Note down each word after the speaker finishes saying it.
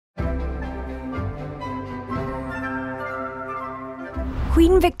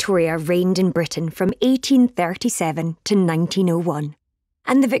Queen Victoria reigned in Britain from 1837 to 1901,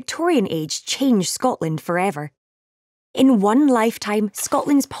 and the Victorian age changed Scotland forever. In one lifetime,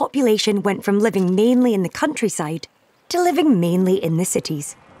 Scotland's population went from living mainly in the countryside to living mainly in the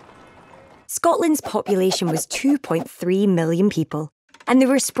cities. Scotland's population was 2.3 million people, and they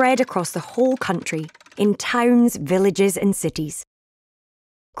were spread across the whole country, in towns, villages and cities.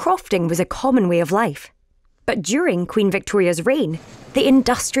 Crofting was a common way of life. But during Queen Victoria's reign, the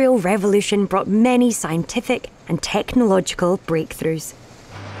Industrial Revolution brought many scientific and technological breakthroughs.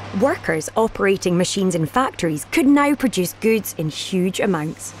 Workers operating machines in factories could now produce goods in huge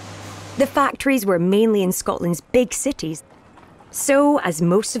amounts. The factories were mainly in Scotland's big cities. So, as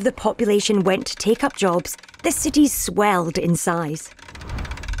most of the population went to take up jobs, the cities swelled in size.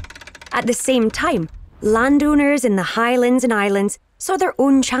 At the same time, landowners in the Highlands and Islands saw their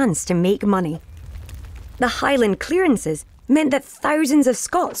own chance to make money. The Highland clearances meant that thousands of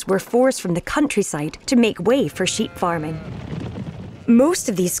Scots were forced from the countryside to make way for sheep farming. Most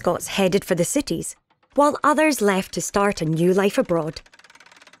of these Scots headed for the cities, while others left to start a new life abroad.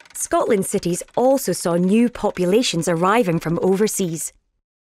 Scotland's cities also saw new populations arriving from overseas.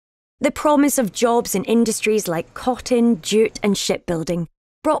 The promise of jobs in industries like cotton, jute and shipbuilding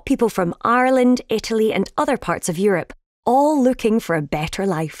brought people from Ireland, Italy and other parts of Europe, all looking for a better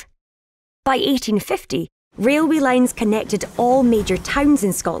life. By 1850, railway lines connected all major towns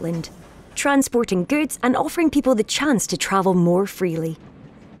in Scotland, transporting goods and offering people the chance to travel more freely.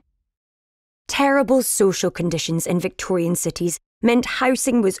 Terrible social conditions in Victorian cities meant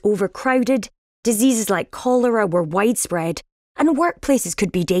housing was overcrowded, diseases like cholera were widespread, and workplaces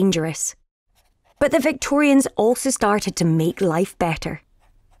could be dangerous. But the Victorians also started to make life better.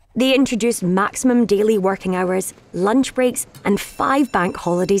 They introduced maximum daily working hours, lunch breaks, and 5 bank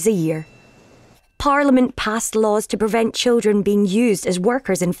holidays a year. Parliament passed laws to prevent children being used as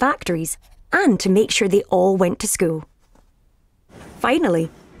workers in factories and to make sure they all went to school.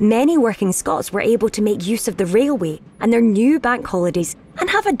 Finally, many working Scots were able to make use of the railway and their new bank holidays and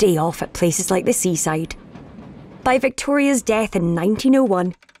have a day off at places like the seaside. By Victoria's death in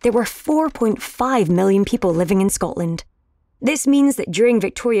 1901, there were 4.5 million people living in Scotland. This means that during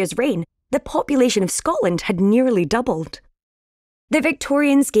Victoria's reign, the population of Scotland had nearly doubled. The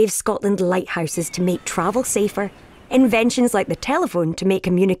Victorians gave Scotland lighthouses to make travel safer, inventions like the telephone to make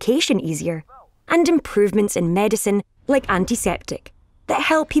communication easier, and improvements in medicine like antiseptic that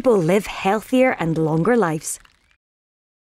help people live healthier and longer lives.